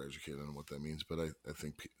super educated on what that means, but I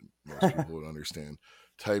think most people would understand.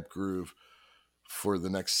 Type groove for the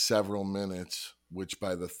next several minutes, which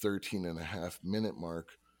by the 13.5-minute mark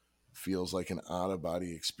feels like an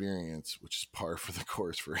out-of-body experience, which is par for the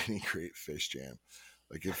course for any great Fish jam.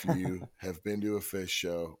 Like if you have been to a Fish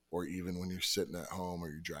show, or even when you're sitting at home or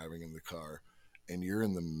you're driving in the car and you're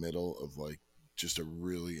in the middle of like just a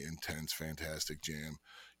really intense, fantastic jam,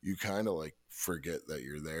 you kind of like forget that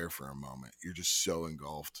you're there for a moment. You're just so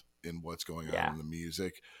engulfed in what's going on Yeah. in the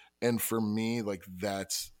music. And for me, like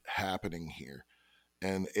that's happening here.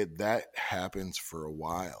 And that happens for a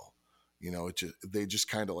while. They just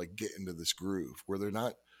kind of like get into this groove where they're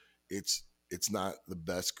not it's not the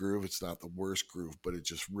best groove, it's not the worst groove, but it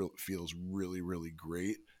just feels really, really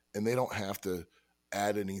great. And they don't have to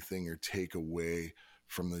add anything or take away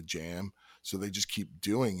from the jam. So they just keep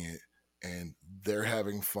doing it and they're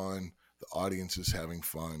having fun. The audience is having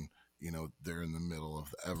fun. They're in the middle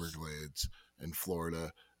of the Everglades in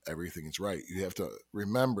Florida. Everything is right. You have to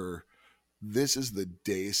remember this is the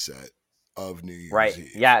day set of New Year's Right.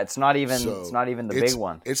 Eve. Yeah, it's not even So the big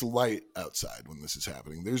one. It's light outside when this is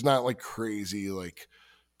happening. There's not like crazy like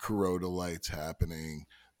Corona lights happening.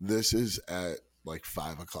 This is at like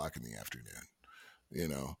 5 o'clock in the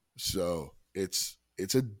afternoon. So it's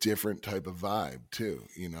a different type of vibe too,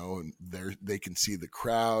 and they can see the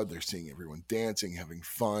crowd, they're seeing everyone dancing, having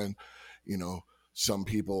fun. Some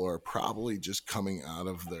people are probably just coming out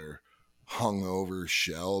of their hungover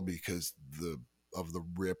shell because of the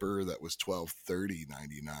Ripper that was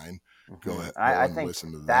 12:30.99. Go I and think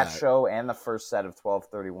listen to that show and the first set of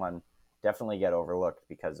 12:31 definitely get overlooked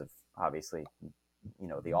because of obviously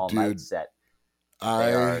the all night set.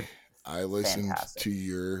 I listened fantastic. to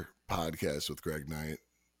your podcast with Greg Knight,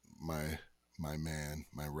 my man,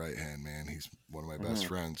 my right hand man. He's one of my best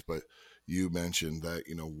friends. But you mentioned that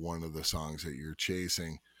one of the songs that you're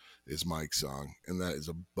chasing is Mike's song, and that is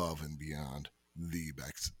above and beyond the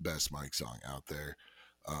best Mike song out there.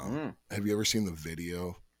 Have you ever seen the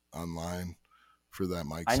video online for that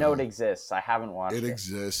Mike song? I know it exists. I haven't watched it. It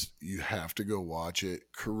exists. You have to go watch it.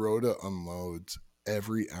 Kuroda unloads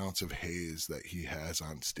every ounce of haze that he has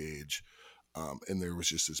on stage. And there was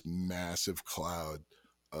just this massive cloud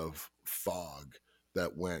of fog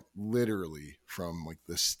that went literally from like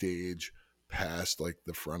the stage past like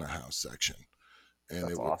the front of house section. And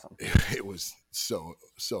That's awesome. It was so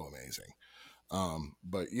amazing.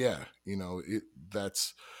 But yeah,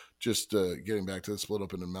 that's just getting back to the split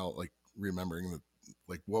open and melt, like remembering that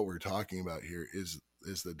like what we're talking about here is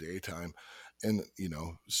the daytime. And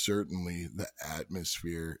certainly the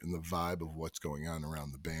atmosphere and the vibe of what's going on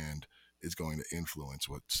around the band is going to influence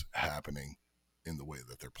what's happening in the way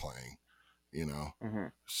that they're playing,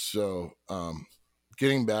 So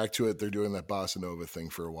getting back to it, they're doing that bossa nova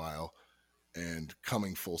thing for a while and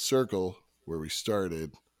coming full circle where we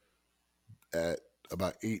started at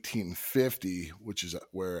about 1850, which is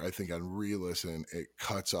where I think on re-listen it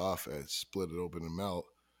cuts off at Split It Open and Melt,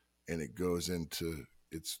 and it goes into,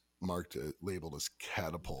 it's marked labeled as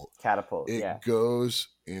Catapult. It goes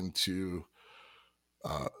into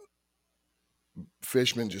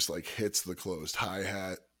Fishman just like hits the closed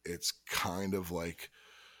hi-hat. It's kind of like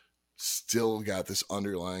still got this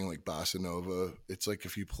underlying like bossa nova. It's like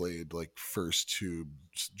if you played like first tube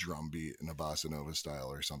drum beat in a bossa nova style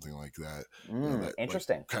or something like that. That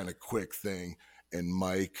interesting. Like, kind of quick thing. And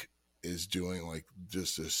Mike is doing like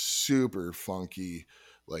just a super funky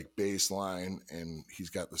like bass line, and he's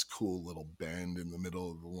got this cool little bend in the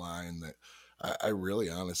middle of the line that I really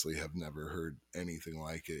honestly have never heard anything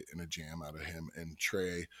like it in a jam out of him. And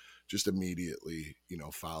Trey just immediately,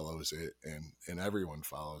 follows it, and everyone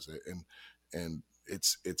follows it. And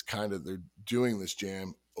it's kind of, they're doing this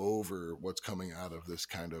jam over what's coming out of this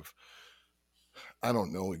kind of, I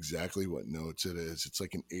don't know exactly what notes it is. It's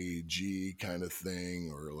like an AG kind of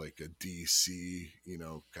thing, or like a DC,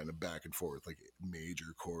 kind of back and forth, like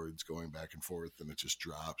major chords going back and forth, and it just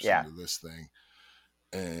drops into this thing.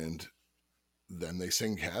 And then they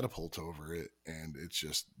sing Catapult over it, and it's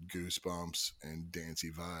just goosebumps and dancey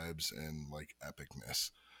vibes and like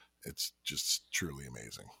epicness. It's just truly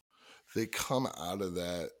amazing. They come out of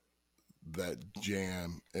that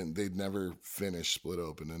jam, and they'd never finish Split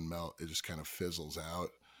Open and Melt. It just kind of fizzles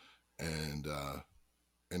out and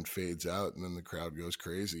fades out, and then the crowd goes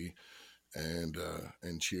crazy and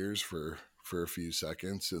cheers for a few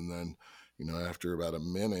seconds, and then after about a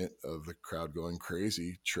minute of the crowd going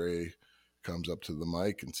crazy, Trey comes up to the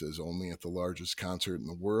mic and says, "Only at the largest concert in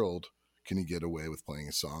the world can you get away with playing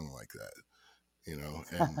a song like that,"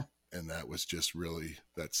 and that was just really,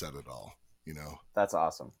 that said it all. That's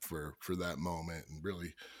awesome for that moment, and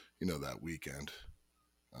really, that weekend.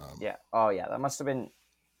 Yeah. Oh yeah, that must have been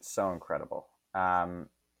so incredible.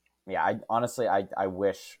 Yeah, I honestly, I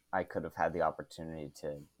wish I could have had the opportunity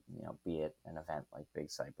to, be at an event like Big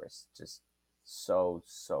Cypress. Just so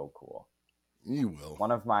cool. You will.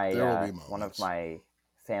 One of my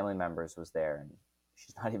family members was there, and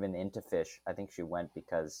she's not even into fish. I think she went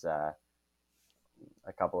because a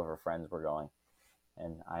couple of her friends were going,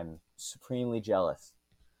 and I'm supremely jealous.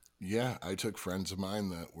 Yeah, I took friends of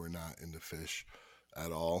mine that were not into fish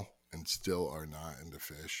at all and still are not into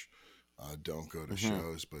Fish, don't go to Mm-hmm.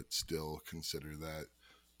 shows, but still consider that,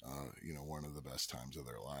 one of the best times of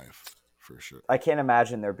their life for sure. I can't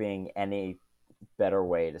imagine there being any better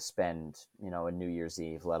way to spend, a New Year's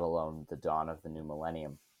Eve, let alone the dawn of the new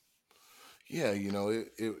millennium. Yeah,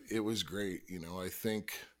 it was great. I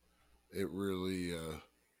think it really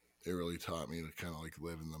taught me to kind of like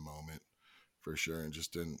live in the moment for sure and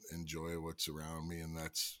just enjoy what's around me. And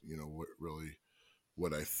that's,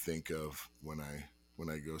 what I think of when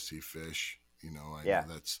I go see Fish. I know Yeah.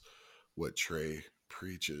 that's what Trey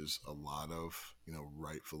preaches a lot of,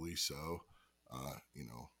 rightfully so. Uh, you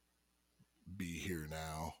know, be here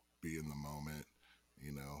now, be in the moment,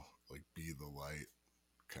 like be the light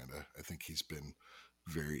kind of. I think he's been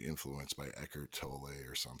very influenced by Eckhart Tolle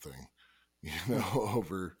or something,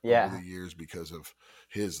 over Yeah. the years because of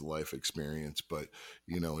his life experience. But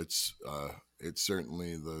it's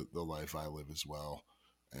certainly the life I live as well,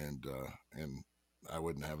 and I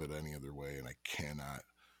wouldn't have it any other way. And I cannot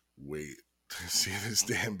wait to see this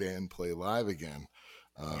damn band play live again,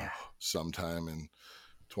 uh, Yeah. sometime in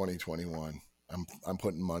 2021. I'm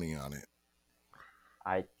putting money on it.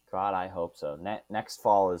 I hope so. Next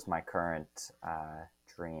fall is my current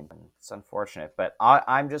dream. It's unfortunate, but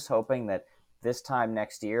I'm just hoping that this time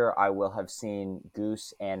next year I will have seen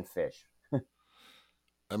Goose and Fish.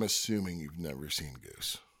 I'm assuming you've never seen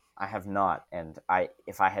Goose. I have not, and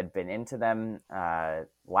if I had been into them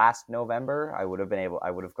last November, I would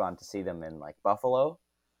have gone to see them in like Buffalo,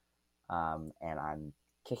 and I'm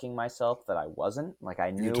kicking myself that I wasn't. Like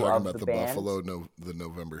I You're knew talking of about the the band. Buffalo, no, the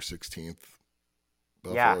November 16th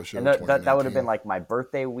Yeah, Buffalo show, and that would have been 2019. like my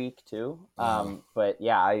birthday week too. Uh, But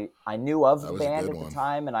yeah, I knew of that the was a band good at the one.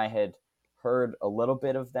 time, and I had heard a little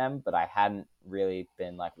bit of them, but I hadn't really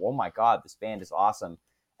been like, "Oh my god, this band is awesome!"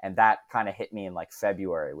 And that kind of hit me in like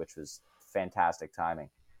February, which was fantastic timing.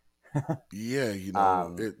 Yeah,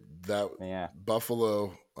 Um, it that yeah,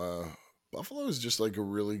 Buffalo. Buffalo is just like a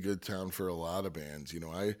really good town for a lot of bands.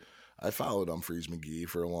 I followed Humphreys McGee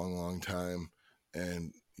for a long, long time,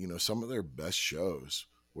 and some of their best shows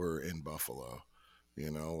were in Buffalo.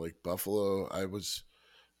 Like Buffalo, I was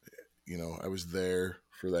there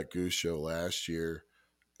for that Goose show last year,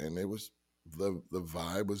 and it was the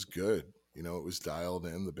vibe was good. It was dialed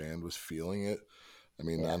in. The band was feeling it. I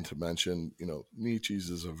mean, yeah, not to mention, Nietzsche's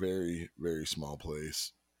is a very, very small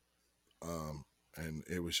place. And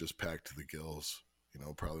it was just packed to the gills.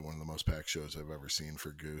 Probably one of the most packed shows I've ever seen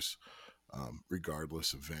for Goose,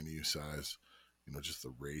 regardless of venue size. Just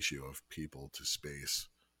the ratio of people to space.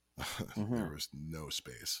 hmm There was no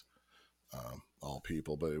space, all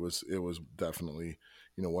people, but it was definitely,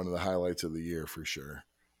 one of the highlights of the year for sure.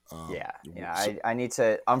 Um, yeah, yeah. so, I need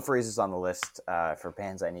to. Humphreys is on the list for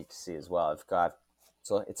bands I need to see as well. I've got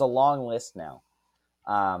so it's a long list now.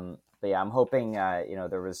 But yeah, I'm hoping.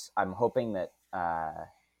 I'm hoping that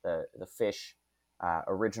the Fish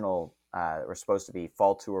original were supposed to be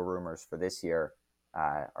fall tour rumors for this year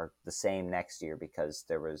are the same next year because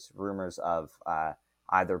there was rumors of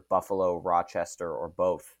either Buffalo, Rochester, or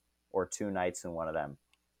both, or 2 nights in one of them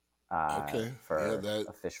okay, yeah, for that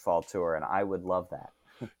a Fish fall tour, and I would love that.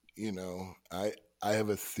 I have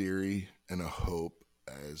a theory and a hope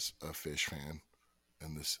as a Fish fan,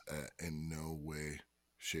 and this in no way,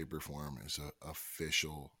 shape, or form is a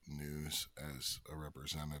official news as a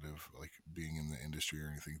representative, like being in the industry or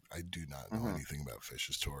anything. I do not know Mm-hmm. anything about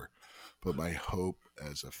Fish's tour, but my hope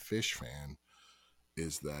as a Fish fan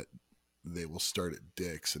is that they will start at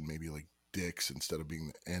Dick's, and maybe like Dick's, instead of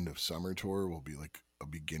being the end of summer tour, will be like a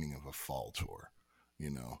beginning of a fall tour.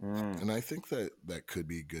 Mm. And I think that could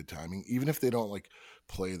be good timing, even if they don't like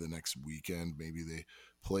play the next weekend. Maybe they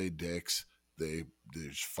play Dick's, they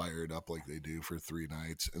just fire it up like they do for 3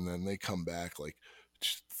 nights, and then they come back like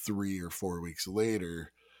 3 or 4 weeks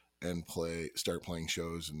later and start playing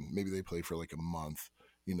shows, and maybe they play for like a month,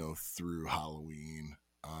 through Halloween.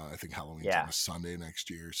 I think Halloween's on Yeah, a Sunday next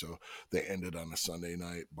year, so they ended on a Sunday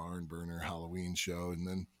night barn burner Halloween show, and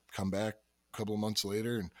then come back a couple of months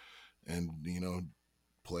later and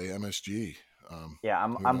play MSG. yeah.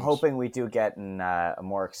 Who I'm knows? hoping we do get a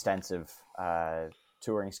more extensive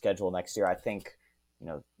touring schedule next year. I think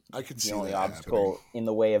I could the see only that happening. obstacle in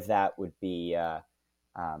the way of that would be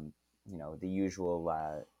the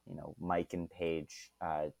usual Mike and Paige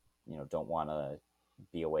don't want to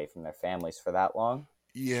be away from their families for that long.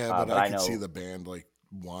 Yeah, but But I I could see know, the band like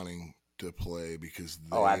wanting to play because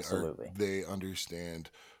oh, absolutely, they understand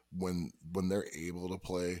when they're able to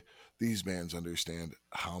play. These bands understand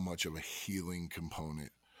how much of a healing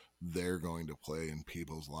component they're going to play in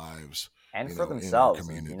people's lives, and for in our themselves,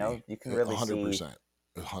 and community. you can A really hundred see percent.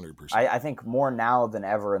 100%. I think more now than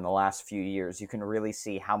ever in the last few years, you can really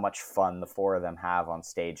see how much fun the four of them have on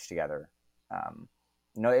stage together.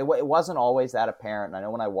 It wasn't always that apparent. And I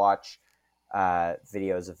know when I watch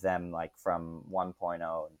videos of them like from 1.0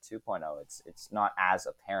 and 2.0, it's not as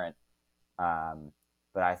apparent.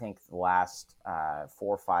 But I think the last 4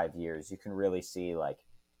 or 5 years, you can really see like,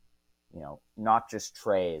 not just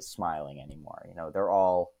Trey is smiling anymore. They're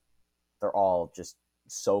all just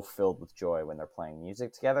so filled with joy when they're playing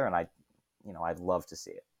music together, and I'd love to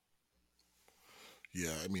see it.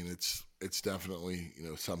 Yeah, I mean it's definitely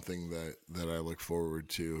something that I look forward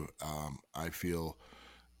to. I feel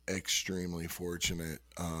extremely fortunate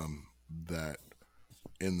that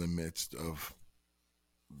in the midst of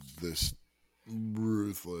this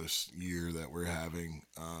ruthless year that we're having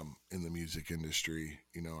in the music industry,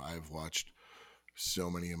 I've watched so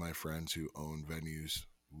many of my friends who own venues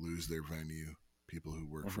lose their venue. People who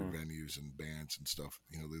work for venues and bands and stuff,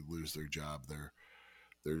 they lose their job.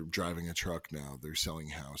 They're driving a truck now. They're selling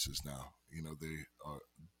houses now.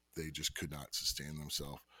 They just could not sustain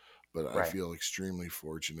themselves. But right. I feel extremely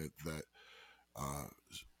fortunate that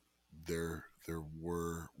there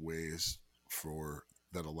were ways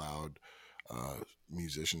that allowed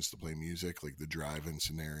musicians to play music, like the drive-in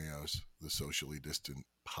scenarios, the socially distant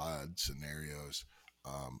pod scenarios.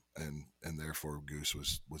 And therefore Goose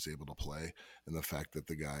was able to play, and the fact that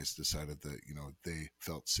the guys decided that they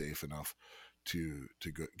felt safe enough to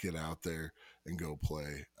get out there and go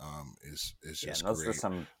play is just those great. were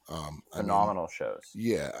some phenomenal shows.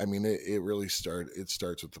 Yeah, I mean it really starts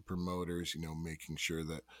with the promoters, making sure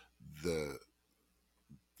that the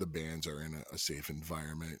bands are in a safe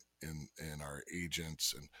environment, and our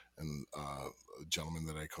agents and a gentleman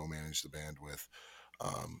that I co-manage the band with,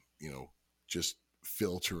 just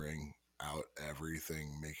filtering out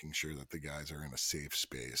everything, making sure that the guys are in a safe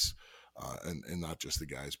space, and not just the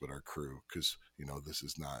guys, but our crew, because this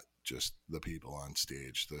is not just the people on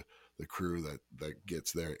stage, the crew that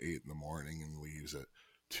gets there at 8 a.m. and leaves at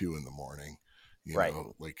 2 a.m. Right.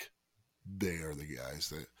 Like they are the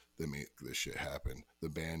guys that make this shit happen. The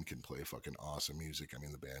band can play fucking awesome music. I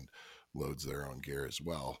mean, the band loads their own gear as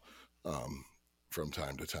well from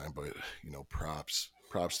time to time, but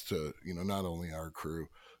props to not only our crew,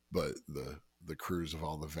 but the crews of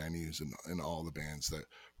all the venues and all the bands that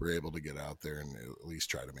were able to get out there and at least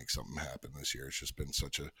try to make something happen this year. It's just been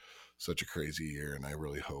such a crazy year, and I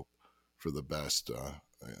really hope for the best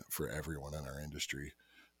for everyone in our industry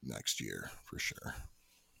next year for sure.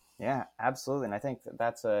 Yeah, absolutely. And I think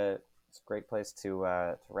that's a great place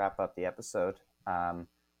to wrap up the episode. I'd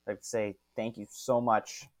like to say thank you so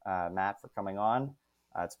much, Matt, for coming on.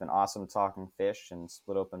 It's been awesome talking fish and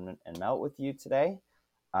Split Open and Melt with you today.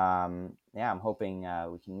 I'm hoping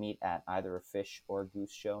we can meet at either a Fish or a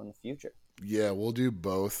Goose show in the future. Yeah, we'll do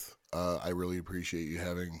both. I really appreciate you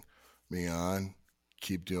having me on.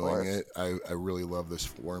 Keep doing it. I really love this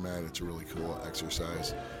format. It's a really cool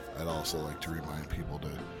exercise. I'd also like to remind people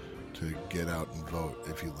to get out and vote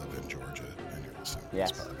if you live in Georgia and you're listening to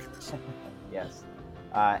this podcast. Yes.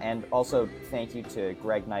 And also thank you to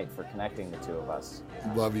Greg Knight for connecting the two of us.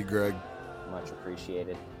 Love you, Greg. Much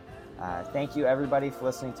appreciated. Thank you, everybody, for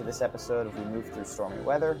listening to this episode of We Move Through Stormy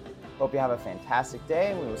Weather. Hope you have a fantastic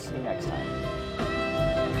day, and we will see you next time.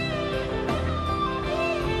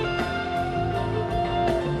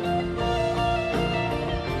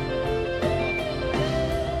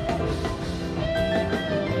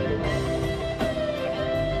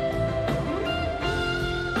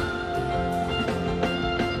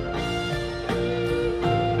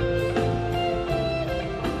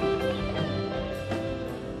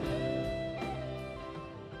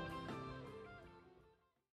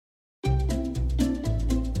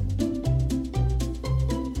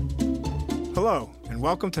 Hello, and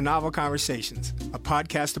welcome to Novel Conversations, a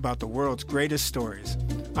podcast about the world's greatest stories.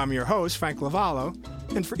 I'm your host, Frank Lavallo,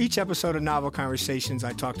 and for each episode of Novel Conversations,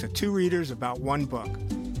 I talk to two readers about one book.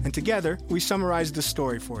 And together, we summarize the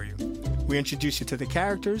story for you. We introduce you to the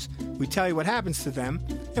characters, we tell you what happens to them,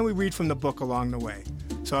 and we read from the book along the way.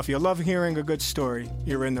 So if you love hearing a good story,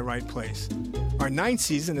 you're in the right place. Our 9th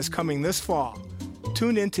season is coming this fall.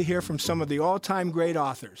 Tune in to hear from some of the all-time great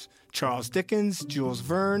authors, Charles Dickens, Jules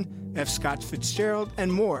Verne, F. Scott Fitzgerald, and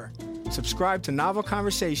more. Subscribe to Novel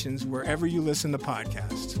Conversations wherever you listen to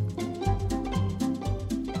podcasts.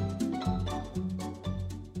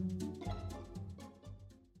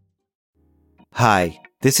 Hi,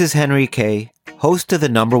 this is Henry Kay, host of the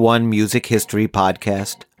 #1 music history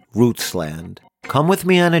podcast, Rootsland. Come with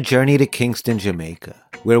me on a journey to Kingston, Jamaica,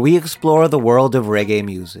 where we explore the world of reggae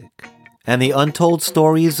music and the untold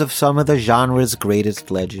stories of some of the genre's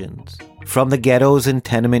greatest legends. From the ghettos and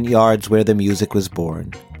tenement yards where the music was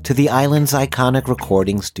born, to the island's iconic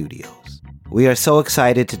recording studios. We are so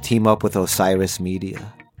excited to team up with Osiris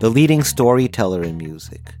Media, the leading storyteller in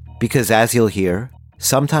music, because as you'll hear,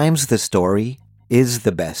 sometimes the story is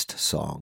the best song.